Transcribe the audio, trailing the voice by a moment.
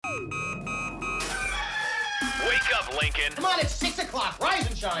Wake up, Lincoln. Come on, it's 6 o'clock. Rise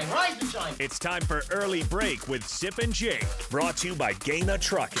and shine, rise and shine. It's time for Early Break with Sip and Jake. Brought to you by Gaina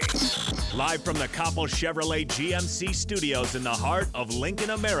Trucking. Live from the Coppel Chevrolet GMC studios in the heart of Lincoln,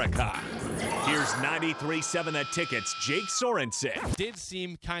 America. Here's 93.7 The Ticket's Jake Sorensen. Did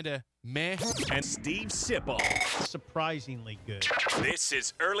seem kind of meh. And Steve Sipple. Surprisingly good. This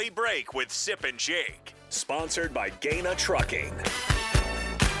is Early Break with Sip and Jake. Sponsored by Gaina Trucking.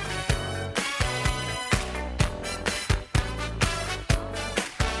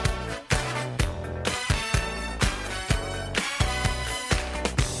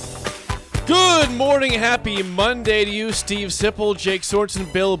 Good morning, happy Monday to you, Steve Sipple, Jake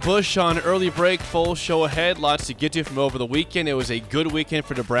Sorensen, Bill Bush on Early Break. Full show ahead, lots to get to from over the weekend. It was a good weekend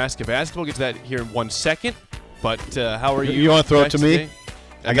for Nebraska basketball. We'll get to that here in 1 second. But how are you? You want to throw it to me? Today?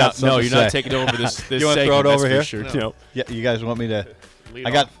 I got something no, to you're say. not taking over this. You want to throw it over here? Sure. No. Yeah, you guys want me to? Lead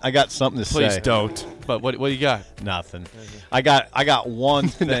I got something to say. Please don't. But what do you got? Nothing. I got one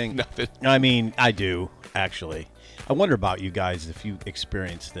thing. Nothing. I mean, I do actually. I wonder about you guys if you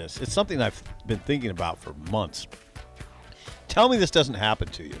experience this. It's something I've been thinking about for months. Tell me this doesn't happen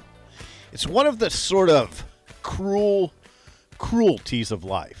to you. It's one of the sort of cruelties of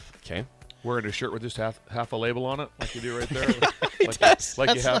life. Okay. Wearing a shirt with just half a label on it, like you do right there,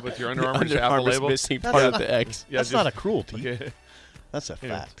 like you have with your Under The Armour, just half a Armour's label. missing part of the X. Yeah, That's just, not a cruelty. Okay. That's a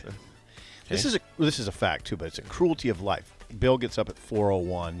Anyway, fact. This is a fact too, but it's a cruelty of life. Bill gets up at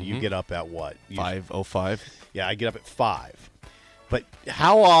 4:01. You get up at what? 5:05. Yeah, I get up at 5. But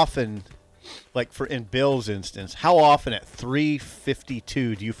how often, like in Bill's instance, how often at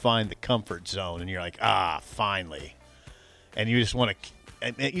 3:52 do you find the comfort zone and you're like, finally, and you just want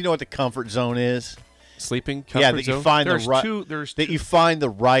to, you know what the comfort zone is? Sleeping comfort Yeah, that zone? you find There's the right, two- there's that two- you find the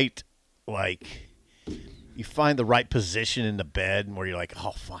right, like. You find the right position in the bed, and where you're like,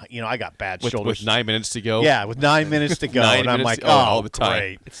 oh, fine. You know, I got bad shoulders. with 9 minutes to go. Yeah, with 9 minutes to go, 9 and I'm minutes like, all the time.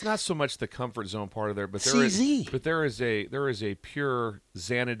 great. It's not so much the comfort zone part of there, but CZ. there is a pure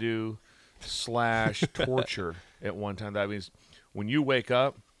Xanadu / torture at one time. That means when you wake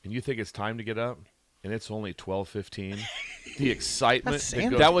up and you think it's time to get up, and it's only 12:15, the excitement That's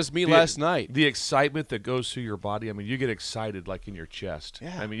Xanadu. That was me last night. The excitement that goes through your body. I mean, you get excited like in your chest.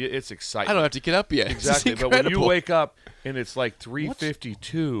 Yeah. I mean, it's exciting. I don't have to get up yet. Exactly, It's but when you incredible. wake up and it's like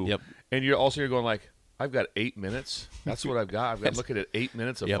 3:52, Yep. and you're going like, I've got 8 minutes. That's what I've got. I've got looking at 8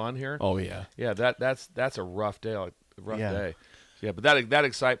 minutes of Yep. fun here. Oh, yeah. Yeah, that's a rough day. Yeah. Day. Yeah, but that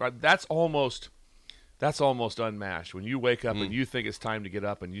excitement, that's almost unmatched. When you wake up and you think it's time to get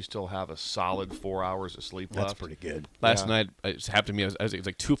up and you still have a solid 4 hours of sleep left. That's pretty good. Last night, it happened to me. It was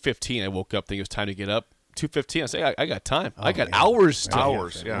like 2:15. I woke up thinking it was time to get up. 2:15. I say, I got time. I got man. hours still.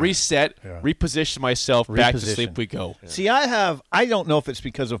 Hours, yeah. Reset, reposition myself, back to Reposition. sleep we go. See, I don't know if it's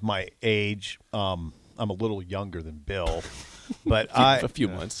because of my age. I'm a little younger than Bill, but A few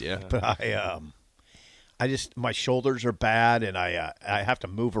months, yeah. I just, my shoulders are bad, and I have to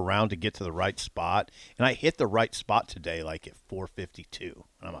move around to get to the right spot. And I hit the right spot today, like at 4:52. And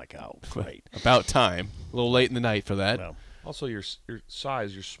I'm like, oh, great. About time. A little late in the night for that. Well, Also, your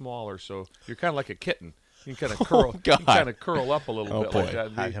size, you're smaller, so you're kind of like a kitten. You can kind of curl. God. You kind of curl up a little Oh, bit boy.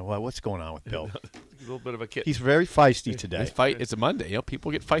 like that. well, what's going on with Bill? A little bit of a kitten. He's very feisty today. It's a Monday. You know,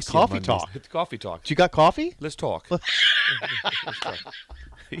 people get feisty. Coffee on Mondays. talk. Hit the coffee talk. You got coffee? Let's talk.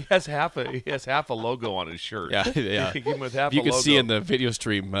 He has half a logo on his shirt. Yeah, yeah. He came with half You a can logo. see in the video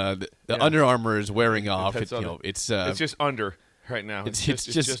stream the Under Armour is wearing off. That's It's just under right now. it's It's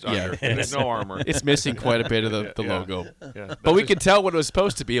just yeah. under. There's no armor. it's missing quite a bit of the Yeah. logo. Yeah. But we can tell what it was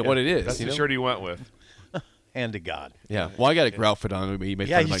supposed to be and what it is. That's you the know? shirt he went with. Hand to God. Yeah. Well, I got a grout fit on. You made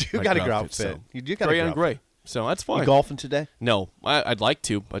Yeah, fun of you my, do my got a grout grout fit. fit. So. You do got Gray a on grout gray. So that's fine. You golfing today? No, I'd like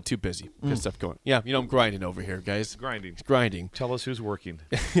to, but too busy. Good stuff going. Yeah, I'm grinding over here, guys. Grinding. Grinding. Tell us who's working.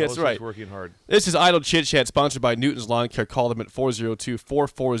 Tell That's us right. Who's working hard. This is Idle Chit Chat, sponsored by Newton's Lawn Care. Call them at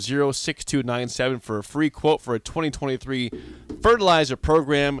 402-440-6297 for a free quote for a 2023 fertilizer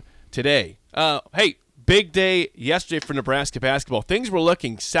program today. Hey, big day yesterday for Nebraska basketball. Things were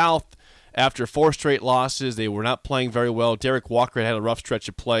looking south after 4 straight losses. They were not playing very well. Derek Walker had a rough stretch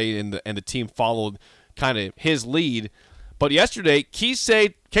of play, and the team followed kind of his lead. But yesterday,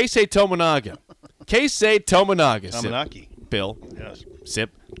 Keisei Tominaga. Tamanaki. Bill. Yes. Sip.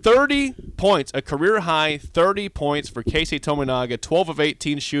 30 points, a career-high 30 points for Keisei Tominaga, 12 of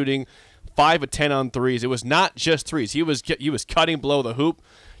 18 shooting, 5 of 10 on threes. It was not just threes. He was cutting below the hoop,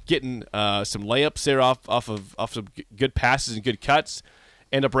 getting some layups there off of some good passes and good cuts.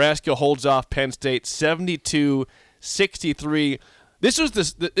 And Nebraska holds off Penn State 72-63. This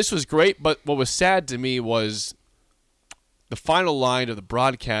was great, but what was sad to me was the final line of the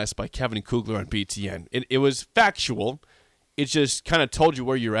broadcast by Kevin Kugler on BTN. It was factual. It just kind of told you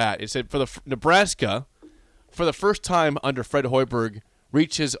where you're at. It said for the Nebraska, for the first time under Fred Hoiberg,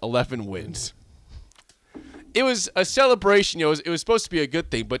 reaches 11 wins. It was a celebration. You know, it was supposed to be a good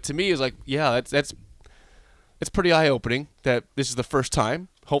thing, but to me, it was like, yeah, that's pretty eye-opening that this is the first time.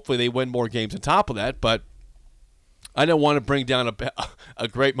 Hopefully, they win more games on top of that. But I don't want to bring down a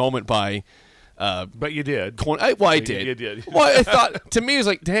great moment by. But you did. I did. You did. Well, I thought to me it was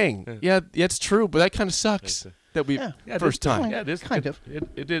like, dang, yeah, it's true, but that kind of sucks that we first time. Yeah, it is kind of.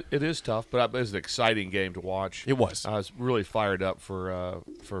 It is tough, but it was an exciting game to watch. It was. I was really fired up for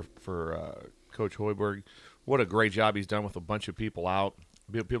Coach Hoiberg. What a great job he's done with a bunch of people out.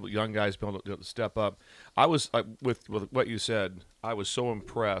 People, young guys, being able to step up. I was with what you said. I was so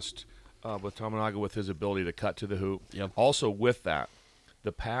impressed with Tominaga with his ability to cut to the hoop. Yep. Also, with that,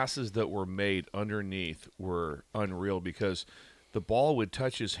 the passes that were made underneath were unreal because the ball would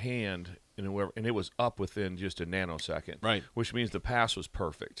touch his hand and it was up within just a nanosecond. Right. Which means the pass was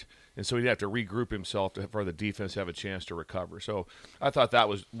perfect. And so he'd have to regroup himself for the defense to have a chance to recover. So I thought that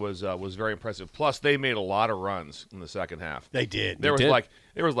was very impressive. Plus, they made a lot of runs in the second half. They did. There was like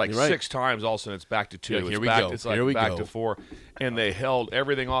You're right. 6 times. All of a sudden, it's back to 2. Yeah, here it's we back, go. It's like Here we back go. to 4, and they held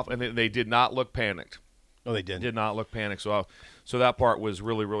everything off, and they did not look panicked. Oh, they did. Did not look panicked. So that part was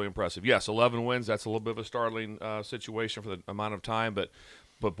really, really impressive. Yes, 11 wins. That's a little bit of a startling situation for the amount of time, but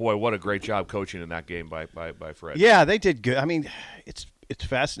boy, what a great job coaching in that game by Fred. Yeah, they did good. I mean, it's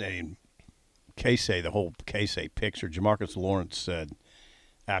fascinating. Casey, the whole Casey picture. Jamarcus Lawrence said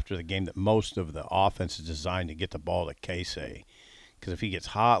after the game that most of the offense is designed to get the ball to Casey, because if he gets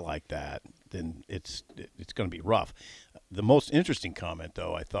hot like that, then it's going to be rough. The most interesting comment,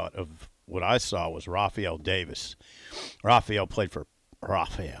 though, I thought of what I saw was Raphael Davis. Raphael played for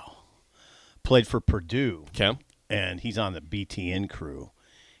Purdue. Okay. And he's on the BTN crew.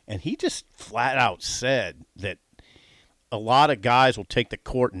 And he just flat out said that a lot of guys will take the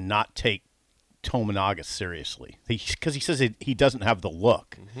court and not take Tominaga seriously because he says he doesn't have the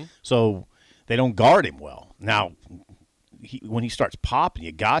look. Mm-hmm. So they don't guard him well. Now, when he starts popping,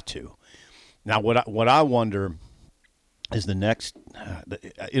 you got to. Now, what I wonder is the next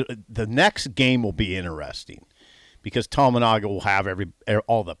game will be interesting because Tominaga will have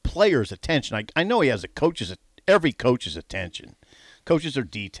all the players' attention. I know he has every coach's attention. Coaches are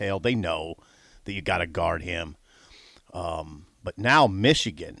detailed. They know that you got to guard him. But now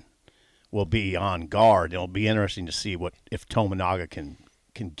Michigan will be on guard. It'll be interesting to see if Tominaga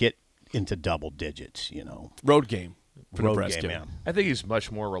can get into double digits. You know, Road game. For road Nebraska. game. Yeah. I think he's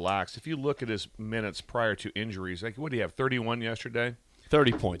much more relaxed. If you look at his minutes prior to injuries, like what did he have? 31 yesterday.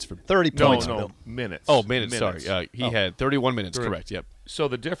 30 points for 30 points. No, minutes. Oh, minutes. Sorry. He had 31 minutes. Correct. Yep. So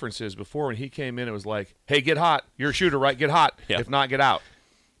the difference is before when he came in, it was like, hey, get hot. You're a shooter, right? Get hot. Yeah. If not, get out.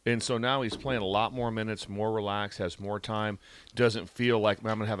 And so now he's playing a lot more minutes, more relaxed, has more time, doesn't feel like I'm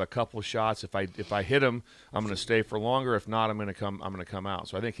going to have a couple of shots. If I hit him, I'm going to stay for longer. If not, I'm going to come out.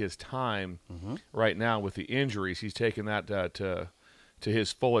 So I think his time right now with the injuries, he's taking that to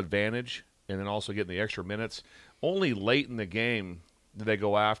his full advantage, and then also getting the extra minutes. Only late in the game did they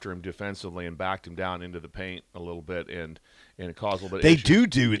go after him defensively and backed him down into the paint a little bit and it caused a little bit of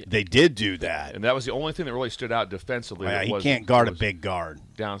issues. They did do that. And that was the only thing that really stood out defensively. Yeah, he can't guard a big guard.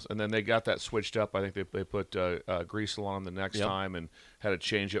 Down, and then they got that switched up. I think they put Griesel on the next time and had a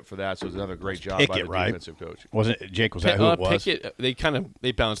change up for that. So it was another great job by the defensive coach. Wasn't it, Jake? Was that who it was? Pickett,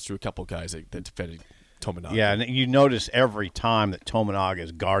 they bounced through a couple guys that defended Tominaga. Yeah, and you notice every time that Tominaga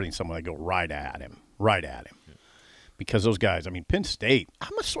is guarding someone, they go right at him. Because those guys, I mean, Penn State, I'm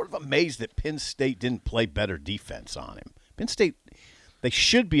sort of amazed that Penn State didn't play better defense on him. Penn State, they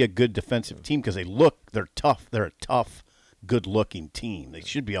should be a good defensive team because they're tough. They're a tough, good-looking team. They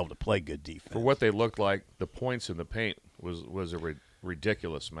should be able to play good defense. For what they looked like, the points in the paint was a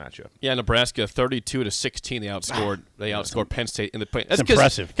ridiculous matchup. Yeah, Nebraska 32-16. They outscored Penn State in the paint. That's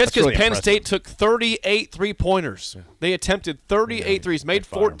impressive. That's because really Penn impressive. State took 38 3-pointers. Yeah. They attempted 38 threes, made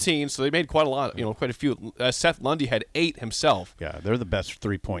 14, so they made quite a lot. Quite a few. Seth Lundy had 8 himself. Yeah, they're the best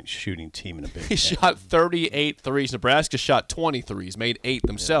three-point shooting team in the Big Ten. He shot 38 threes. Nebraska shot 20 threes, made 8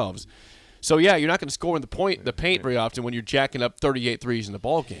 themselves. Yeah. So, yeah, you're not going to score in the paint very often when you're jacking up 38 threes in the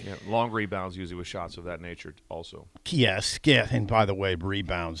ball game. Yeah, long rebounds usually with shots of that nature also. Yes, yeah. And by the way,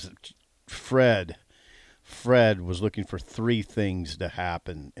 rebounds. Fred was looking for 3 things to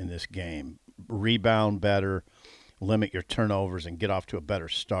happen in this game. Rebound better, limit your turnovers, and get off to a better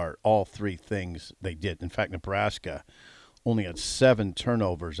start. All 3 things they did. In fact, Nebraska only had 7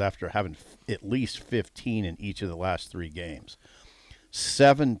 turnovers after having at least 15 in each of the last 3 games.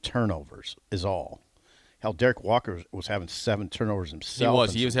 7 turnovers is all. Hell, Derek Walker was having 7 turnovers He himself.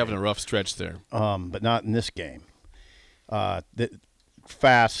 was. in He was some having a games. rough stretch there. But not in this game. The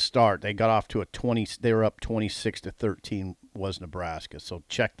fast start. They got off to a 20. They were up 26-13. Was Nebraska. So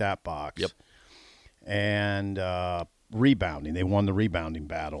check that box. Yep. And rebounding. They won the rebounding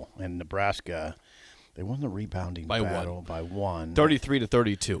battle. And Nebraska, they won the rebounding By battle by 1.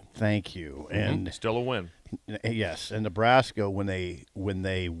 33-32. Thank you. And Still a win. yes, and Nebraska when they win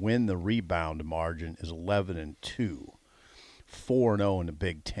the rebound margin is 11-2, 4-0 in the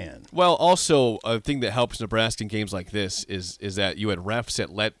Big Ten. Well, also a thing that helps Nebraska in games like this is that you had refs that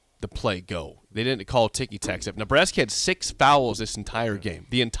let the play go. They didn't call ticky-tack stuff. Nebraska had 6 fouls this entire game.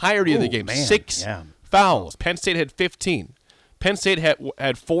 The entirety of the Ooh, game, man, 6 yeah. fouls. Penn State had 15. Penn State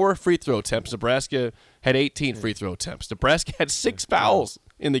had 4 free throw attempts. Nebraska had 18 free throw attempts. Nebraska had 6 fouls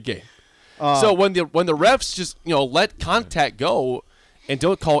in the game. So when the refs just let contact go and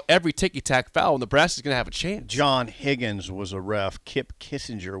don't call every ticky-tack foul, Nebraska's going to have a chance. John Higgins was a ref. Kip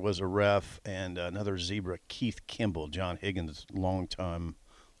Kissinger was a ref, and another Zebra, Keith Kimball. John Higgins, longtime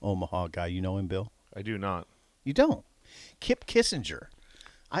Omaha guy. You know him, Bill? I do not. You don't. Kip Kissinger.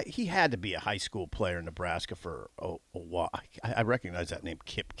 He had to be a high school player in Nebraska for a while. I recognize that name,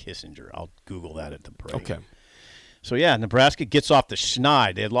 Kip Kissinger. I'll Google that at the break. Okay. So, yeah, Nebraska gets off the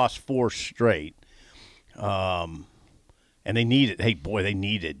schneid. They had lost 4 straight. And they needed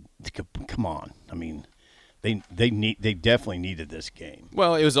 – come on. I mean, they definitely needed this game.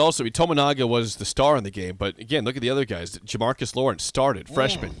 Well, it was also Tominaga was the star in the game, but again, look at the other guys. Jamarcus Lawrence started,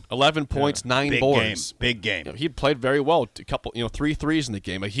 freshman, 11 points, 9 boards. Big game. He played very well. A couple, 3 threes in the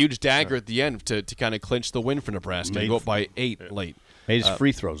game. A huge dagger at the end to kind of clinch the win for Nebraska. They go up by 8 late. Made his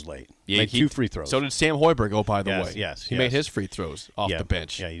free throws late. Yeah, made 2 free throws. So did Sam Hoiberg. Oh, by the way, Yes. he made his free throws off the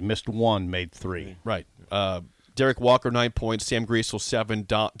bench. Yeah, he missed 1, made 3. Right. Derek Walker 9 points. Sam Griesel 7.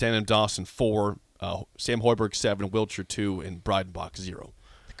 Denon Dawson 4. Sam Hoiberg 7. Wiltshire 2. And Breidenbach 0.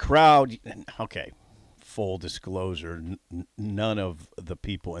 The crowd. Okay, full disclosure: none of the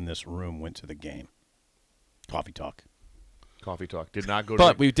people in this room went to the game. Coffee talk. Coffee talk. Did not go.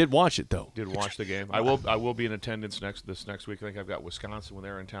 But to we did watch it though. Did watch the game. I will be in attendance this next week. I think I've got Wisconsin when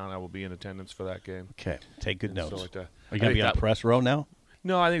they're in town. I will be in attendance for that game. Okay, take good notes. So like that. Are you going to be on press row now?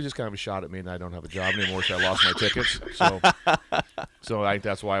 No, I think it's just kind of a shot at me, and I don't have a job anymore, so I lost my tickets. So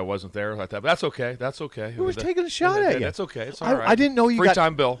that's why I wasn't there like that. But that's okay. That's okay. Who was taking a shot at you? That's okay. It's all right. I didn't know you Free got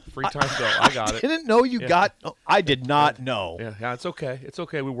time bill. Free time bill. I got it. Didn't know you got. Oh, I did not know. Yeah, it's okay. It's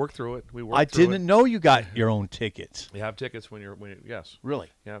okay. We worked through it. I didn't know you got your own tickets. You have tickets when yes. Really?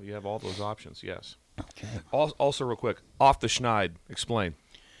 Yeah, you have all those options. Yes. Okay. Also, real quick, off the schneid. Explain.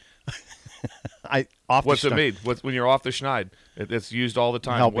 What's it mean? When you're off the schneid? It's used all the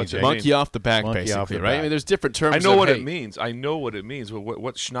time. Help me, What's it Jake. mean? Monkey off the back, Monkey basically, off the right? back. I mean, there's different terms. I know of, what hey, it means. I know what it means.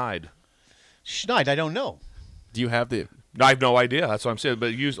 What's schneid? Schneid, I don't know. Do you have the? I have no idea. That's what I'm saying.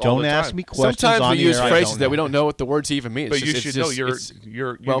 But used all Don't the time. ask me questions. Sometimes on we the use air, I phrases don't that know. we don't know what the words even mean. But you should know.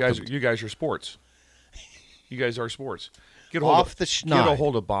 You guys are sports. You guys are sports. Get a hold Off of, the Get a schneid.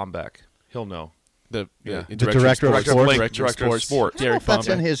 hold of Bombeck. He'll know. The director of sports. Director of sports. I don't know if that's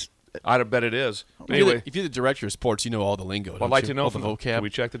in his. I bet it is. But If you're anyway, the director of sports, you know all the lingo. I'd like to know all the from them. vocab. Can we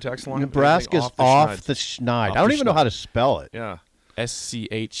check the text line? Nebraska's Anything off the schneid. I don't the even know schneid. how to spell it. Yeah.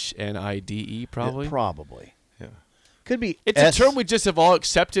 SCHNIDE, probably. Probably. Yeah. Could be. It's a term we just have all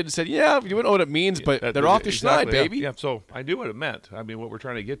accepted and said, yeah, we don't know what it means, but they're off the schneid, Exactly, yeah. baby. Yeah, so I knew what it meant. I mean, what we're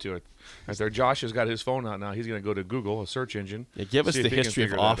trying to get to. As there, Josh has got his phone out now. He's going to go to Google, a search engine. Yeah, give us see the if he can history of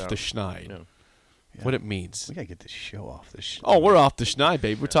figure that off out. the schneid. Yeah. What it means. We gotta get this show off the schneid. Oh, we're off the schneid,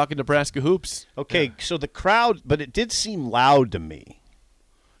 baby. We're talking Nebraska hoops. Okay, so the crowd, but it did seem loud to me.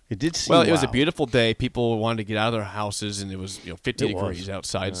 It did seem Well, it was a loud. beautiful day. People wanted to get out of their houses, and it was 50 It was. degrees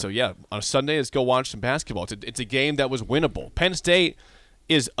outside. So yeah, on a Sunday, let's go watch some basketball. It's a game that was winnable. Penn State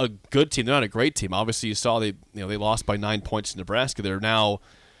is a good team. They're not a great team. Obviously, you saw they lost by 9 points to Nebraska. They're now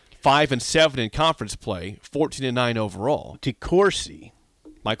 5-7 in conference play, 14-9 overall. DeCourcy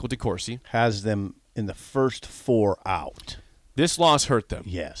Michael DeCourcy. has them in the first 4 out. This loss hurt them.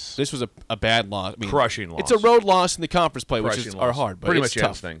 Yes. This was a bad loss. I mean, Crushing loss. It's a road loss in the conference play, which Crushing are loss. hard, but Pretty it's much tough.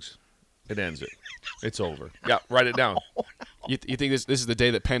 ends things. It ends it. It's over. Yeah, write it down. You think this is the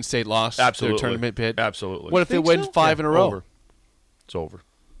day that Penn State lost Absolutely. their tournament bid? Absolutely. What if they Think win so? 5 in a row? Over. It's over.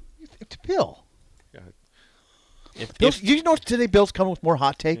 To Bill. Yeah. Bill's, you know today Bill's coming with more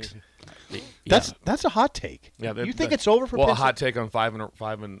hot takes? That's a hot take. Yeah, you think it's over for well, Penn a hot State? take on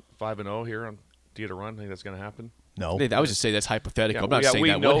 5-0 here on D to run. Think that's going to happen? No. I was just saying that's hypothetical. I'm not yeah, saying we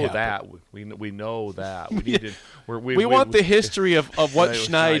that know would that. happen. We know that. We need to. We want the history of what what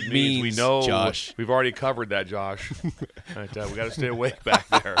schneid means, We know, Josh. We've already covered that, Josh. Right, we got to stay awake back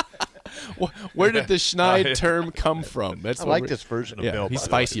there. Where did the Schneid term come from? That's I what like we're- this version of Yeah, Bill. he's by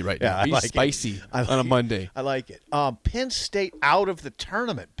the way. spicy right Yeah, now. I He's like it. spicy I like on a it. Monday. I like it. Penn State out of the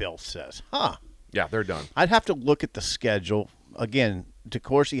tournament, Bill says. Huh. Yeah, they're done. I'd have to look at the schedule. Again,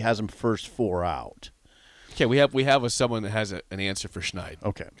 DeCourcy has them first 4 out. Okay, we have someone that has an answer for Schneid.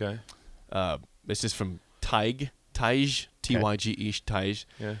 Okay. Okay. This is from Tige, Tyge, T-Y-G-E, Tige.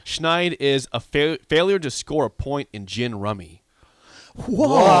 Yeah. Schneid is a failure to score a point in gin rummy.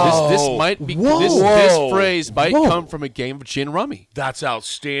 Whoa. This might be Whoa. this phrase might come from a game of gin rummy. That's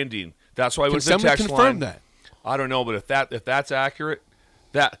outstanding. That's why it Can was the someone text confirm line. that? I don't know, but if that's accurate,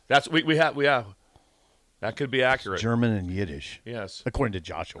 that's we have that could be accurate. German and Yiddish. Yes, According to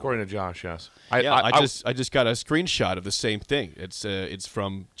Joshua. according to Josh. Yes. I just got a screenshot of the same thing. It's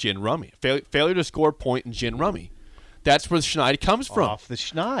from gin rummy. Failure to score a point in gin rummy. That's where Schneid comes from. Off the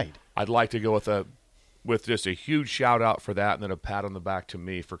Schneid. I'd like to go with just a huge shout out for that, and then a pat on the back to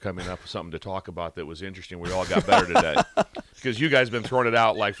me for coming up with something to talk about that was interesting. We all got better today because you guys have been throwing it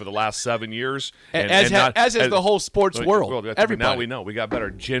out like for the last 7 years, As has the whole sports world. Everybody. Now we know we got better.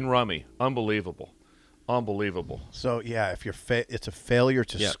 Gin rummy, unbelievable. So, yeah, if it's a failure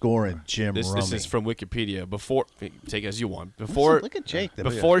to score in Jim This Rummy. is from Wikipedia. Before, take it as you want. Before, Look at Jake.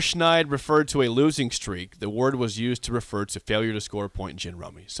 Before Schneid referred to a losing streak, the word was used to refer to failure to score a point in gin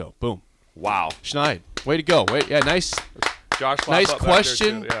rummy. So, boom. Wow, Schneid, way to go. Nice Josh. clap nice up back there,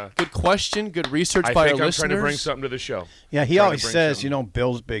 question. too. Yeah. Good question. Good research I by think our I'm listeners. trying to bring something to the show. Yeah, he Trying to always bring says, something.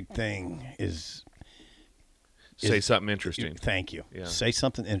 Bill's big thing is Say something interesting. thank you. Yeah. Say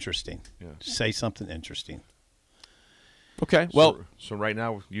something interesting. Yeah. Say something interesting. Okay. Well, so right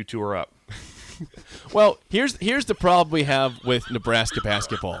now you two are up. here's the problem we have with Nebraska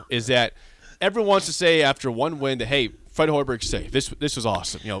basketball is that everyone wants to say after one win that, hey, Fred Hoiberg's safe. This was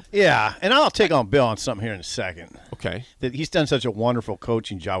awesome. Yeah, and I'll take on Bill on something here in a second. Okay. That he's done such a wonderful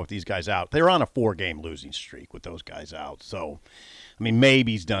coaching job with these guys out. They're on a 4-game losing streak with those guys out. So, I mean,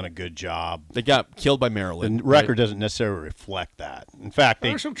 maybe he's done a good job. They got killed by Maryland. The record doesn't necessarily reflect that. In fact,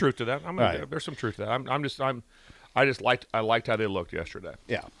 There's some truth to that. Right. There's some truth to that. I liked how they looked yesterday.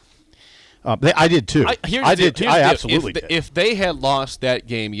 yeah. I did too. I did too. I absolutely did. If they had lost that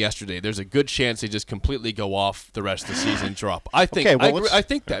game yesterday, there's a good chance they just completely go off the rest of the season and drop. I think. Okay, well, I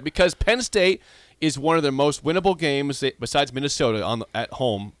think that because Penn State is one of their most winnable games besides Minnesota at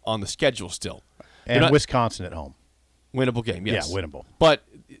home on the schedule still. And Wisconsin at home. Winnable game, yes. Yeah, winnable. But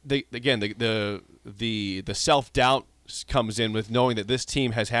the self-doubt comes in with knowing that this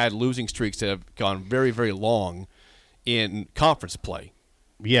team has had losing streaks that have gone very, very long in conference play.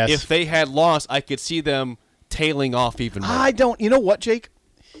 Yes. If they had lost, I could see them tailing off even more. I don't. You know what, Jake?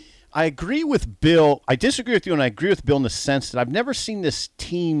 I agree with Bill. I disagree with you, and I agree with Bill in the sense that I've never seen this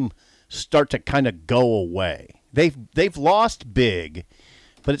team start to kind of go away. They've lost big,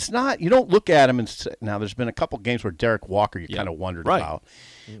 but it's not. You don't look at them and say, now. There's been a couple games where Derek Walker you kind of wondered about,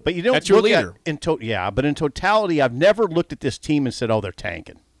 but you don't. That's your look leader. But in totality, I've never looked at this team and said, "Oh, they're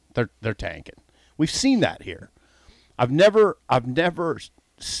tanking. They're tanking." We've seen that here. I've never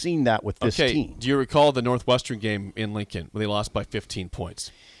seen that with this team. Do you recall the Northwestern game in Lincoln when they lost by 15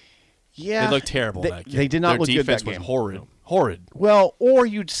 points? Yeah, They looked terrible that game. They did not Their look good defense that game. was horrid. Well, or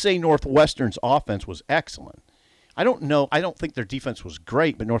you'd say Northwestern's offense was excellent. I don't know. I don't think their defense was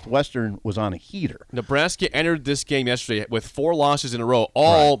great, but Northwestern was on a heater. Nebraska entered this game yesterday with 4 losses in a row,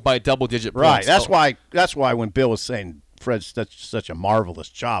 all by double-digit points. Right. That's why when Bill was saying Fred's such a marvelous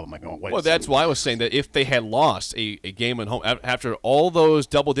job, I'm like, oh, wait. Well, that's why I was saying that if they had lost a game at home after all those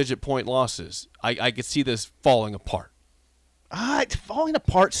double-digit point losses, I could see this falling apart. Falling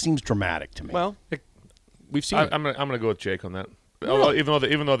apart seems dramatic to me. Well, we've seen it. I'm gonna go with Jake on that. Although,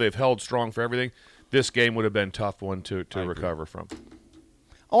 even though they've held strong for everything, this game would have been a tough one to recover from.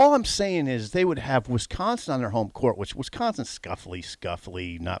 All I'm saying is they would have Wisconsin on their home court, which Wisconsin's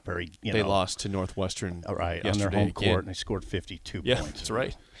scuffly, not very. They lost to Northwestern on their yesterday home again. court, and they scored 52 Yeah, points. that's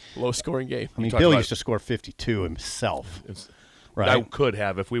right. Low-scoring game. I mean, talked Bill about- used to score 52 himself. I Right. could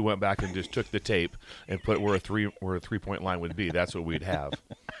have if we went back and just took the tape and put where a 3-point line would be. That's what we'd have.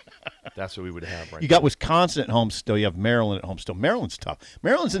 That's what we would have right You got Wisconsin at home still. You have Maryland at home still. Maryland's tough.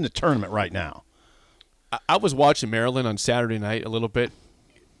 Maryland's in the tournament right now. I was watching Maryland on Saturday night a little bit.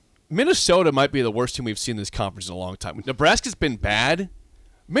 Minnesota might be the worst team we've seen in this conference in a long time. Nebraska's been bad.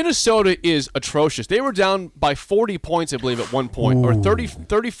 Minnesota is atrocious. They were down by 40 points, I believe, at one point, or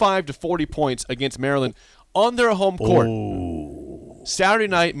 35 to 40 points against Maryland on their home court. Saturday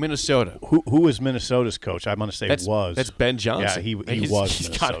night, Minnesota. Who is Minnesota's coach? I'm going to say was. That's Ben Johnson. Yeah, he He's- was he's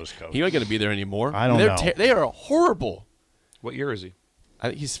Minnesota's coach. He ain't going to be there anymore. I don't know. They are horrible. What year is he? I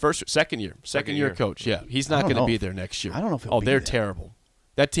think he's second year year. coach. Yeah, he's not I don't going to know be if- there next year. I don't know if he'll Oh, be they're there. terrible.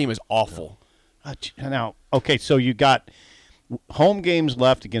 That team is awful. Now, okay, so you got home games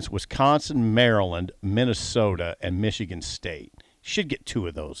left against Wisconsin, Maryland, Minnesota, and Michigan State. Should get 2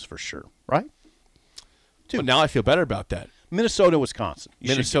 of those for sure, right? 2. But now I feel better about that. Minnesota, Wisconsin.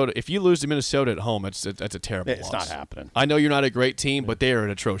 Minnesota. If you lose to Minnesota at home, that's a terrible It's loss. not happening. I know you're not a great team, but they are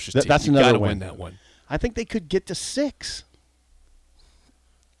an atrocious team. That's you another got to win. win that one. I think they could get to 6.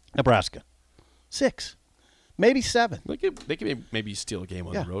 Nebraska. 6. Maybe 7. They could maybe steal a game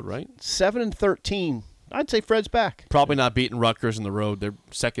on the road, right? 7-13. I'd say Fred's back. Probably not beating Rutgers on the road. They're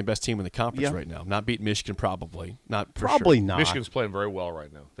second best team in the conference Yeah. right now. Not beating Michigan, probably. Not for Probably sure. not. Michigan's playing very well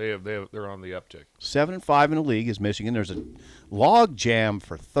right now. They're on the uptick. 7-5 in the league is Michigan. There's a log jam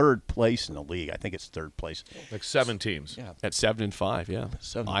for 3rd place in the league. I think it's 3rd place. Like 7 teams. Yeah. At 7-5, yeah.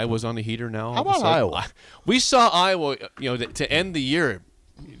 7-5. Iowa's on the heater now. How about Iowa? We saw Iowa, to end the year,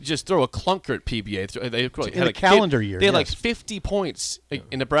 just throw a clunker at PBA. They had the calendar year, they had like yes. 50 points.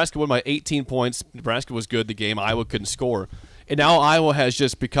 In Nebraska won by 18 points. Nebraska was good the game. Iowa couldn't score, and now Iowa has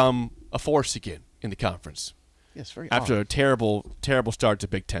just become a force again in the conference Yes, very after odd. a terrible start to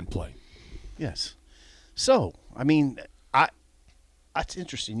Big Ten play. Yes. So, I mean, that's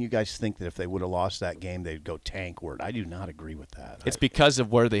interesting. You guys think that if they would have lost that game, they'd go tankward. I do not agree with that. It's because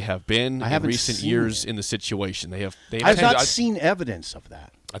of where they have been I in haven't recent seen years it. in the situation. They've I've not I- seen evidence of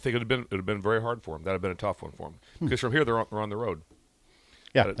that. I think it would have been very hard for them. That would have been a tough one for them. Because from here, they're on the road.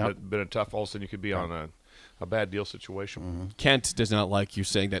 Yeah. That would have been a tough. All of a sudden, you could be on a bad deal situation. Kent does not like you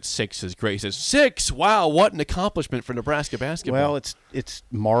saying that 6 is great. He says 6. Wow, what an accomplishment for Nebraska basketball. Well, it's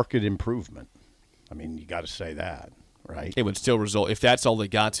market improvement. I mean, you got to say that, right? It would still result, if that's all they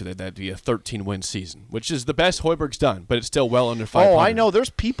got to, that'd be a 13-win season, which is the best Hoiberg's done, but it's still well under 500. Oh, I know. There's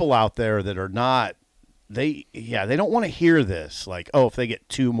people out there that are not. They don't want to hear this. Like, oh, if they get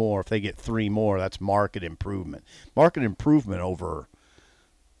 2 more, if they get 3 more, that's market improvement. Market improvement over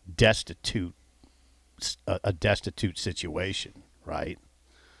a destitute situation, right?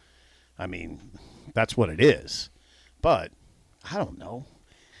 I mean, that's what it is. But I don't know.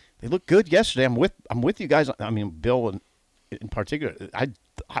 They look good yesterday. I'm with you guys. I mean, Bill in particular.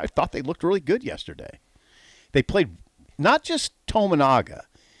 I thought they looked really good yesterday. They played not just Tominaga.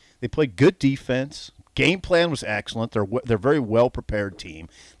 They played good defense. Game plan was excellent. They're a very well prepared team.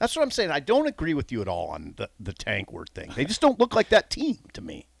 That's what I'm saying. I don't agree with you at all on the tankward thing. They just don't look like that team to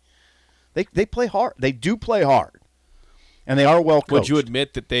me. They play hard. They do play hard, and they are well coached. Would you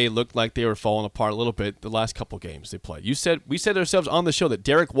admit that they looked like they were falling apart a little bit the last couple games they played? We said ourselves on the show that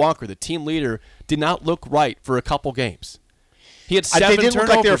Derek Walker, the team leader, did not look right for a couple games. He had 7 They didn't turnovers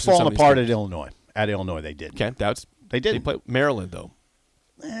look like they were in some falling of these apart games. at Illinois. At Illinois, they did. Okay, They didn't. They played Maryland though.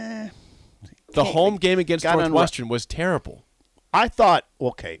 The home game against got on- Northwestern was terrible. I thought,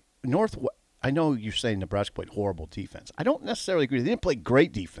 okay, I know you're saying Nebraska played horrible defense. I don't necessarily agree. They didn't play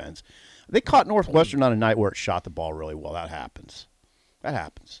great defense. They caught Northwestern on a night where it shot the ball really well. That happens.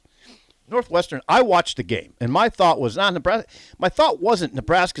 Northwestern, I watched the game, and my thought was not Nebraska. My thought wasn't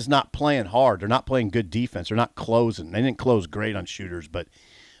Nebraska's not playing hard. They're not playing good defense. They're not closing. They didn't close great on shooters, but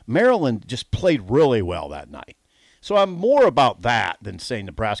Maryland just played really well that night. So I'm more about that than saying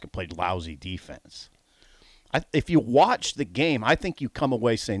Nebraska played lousy defense. If you watch the game, I think you come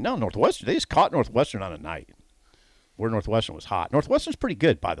away saying, no, Northwestern, they just caught Northwestern on a night where Northwestern was hot. Northwestern's pretty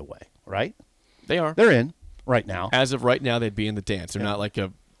good, by the way, right? They are. They're in right now. As of right now, they'd be in the dance. They're not like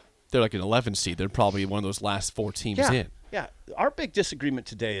they're like an 11 seed. They're probably one of those last 4 teams in. Yeah. Our big disagreement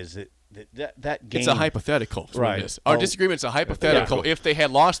today is that game. It's a hypothetical. is what Right. it is. Our Oh. disagreement's a hypothetical. If they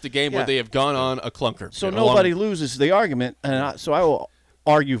had lost the game, Yeah. would they have gone on a clunker? So You know, nobody along- loses the argument, and so I will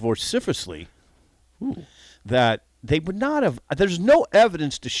argue vociferously that they would not have. There's no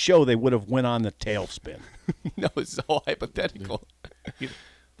evidence to show they would have went on the tailspin. No, it's all hypothetical.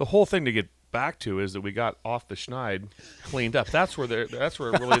 The whole thing to get back to is that we got off the schneid cleaned up. That's where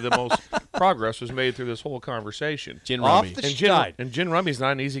really the most progress was made through this whole conversation. Gin Off Rummy. the And schneid. Gin Rummy's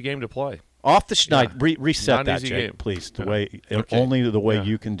not an easy game to play. Off the schneid. Yeah. Reset Not an that, easy Jake, game. please. The Yeah. way Okay. only the way Yeah.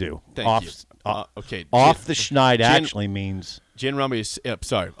 you can do. Thank off, you. Okay. Off the schneid Gin- actually means Gin Rummy is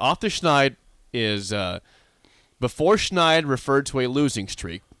sorry. Off the schneid is before schneid referred to a losing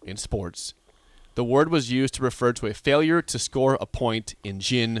streak in sports. The word was used to refer to a failure to score a point in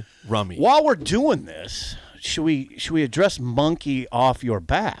Gin Rummy. While we're doing this, should we address monkey off your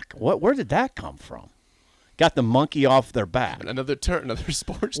back? Where did that come from? Got the monkey off their back. Another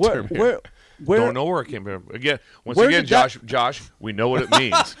sports Where term here. Don't know where it came from. Once Where again, did that- Josh, we know what it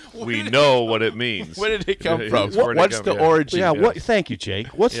means. We know what it means. Where did it come from? It's where it What's come- the yeah. origin Yeah. Yeah. What? Thank you, Jake.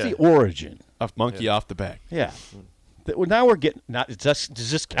 What's Yeah. the origin? of monkey off the back? Yeah. Well, now we're getting. Does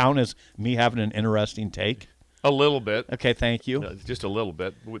this count as me having an interesting take? A little bit. Okay, thank you. Just a little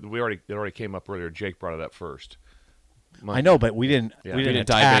bit. It already came up earlier. Jake brought it up first. I know, but we didn't. Yeah. We We didn't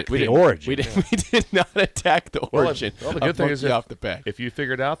dive attack in. the origin. We did not attack the origin. Well, the good thing is off the back. if you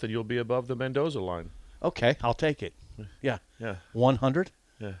figure it out, then you'll be above the Mendoza line. Okay, I'll take it. Yeah. Yeah. 100.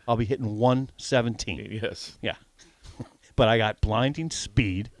 Yeah. I'll be hitting 117. Yes. Yeah. But I got blinding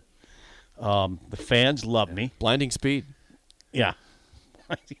speed. The fans love me. Blinding speed. Yeah.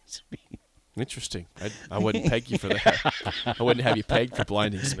 Blinding speed. Interesting. I wouldn't peg you for that. I wouldn't have you pegged for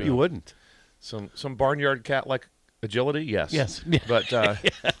blinding speed. You wouldn't. Some barnyard cat like agility. Yes. Yes. But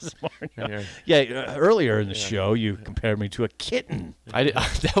Yes, yeah. yeah. Earlier in the show, you compared me to a kitten.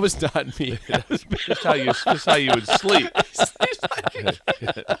 That was not me. just how you would sleep.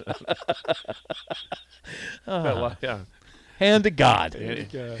 Well, yeah. Hand to God.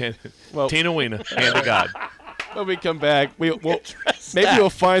 Well- Tina Weena, hand to God. When we come back, maybe we'll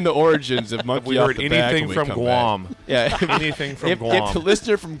find the origins of Monkey We Off heard the Back anything when we from come Guam. back. Yeah. Anything from If Guam. the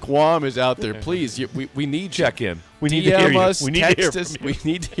listener from Guam is out there, please, we need you. Check in. We need to hear DM you. us, We need to hear text us. from you. We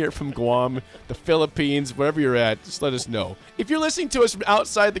need to hear from Guam, the Philippines, wherever you're at. Just let us know. If you're listening to us from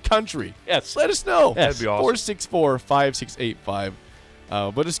outside the country, Yes. let us know. Yes. That'd be awesome. 464-5685.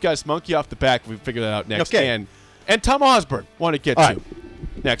 We'll discuss Monkey Off the Back. We'll figure that out next. Okay. And Tom Osborne want to get All to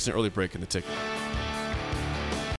right. next in an early break in the ticket.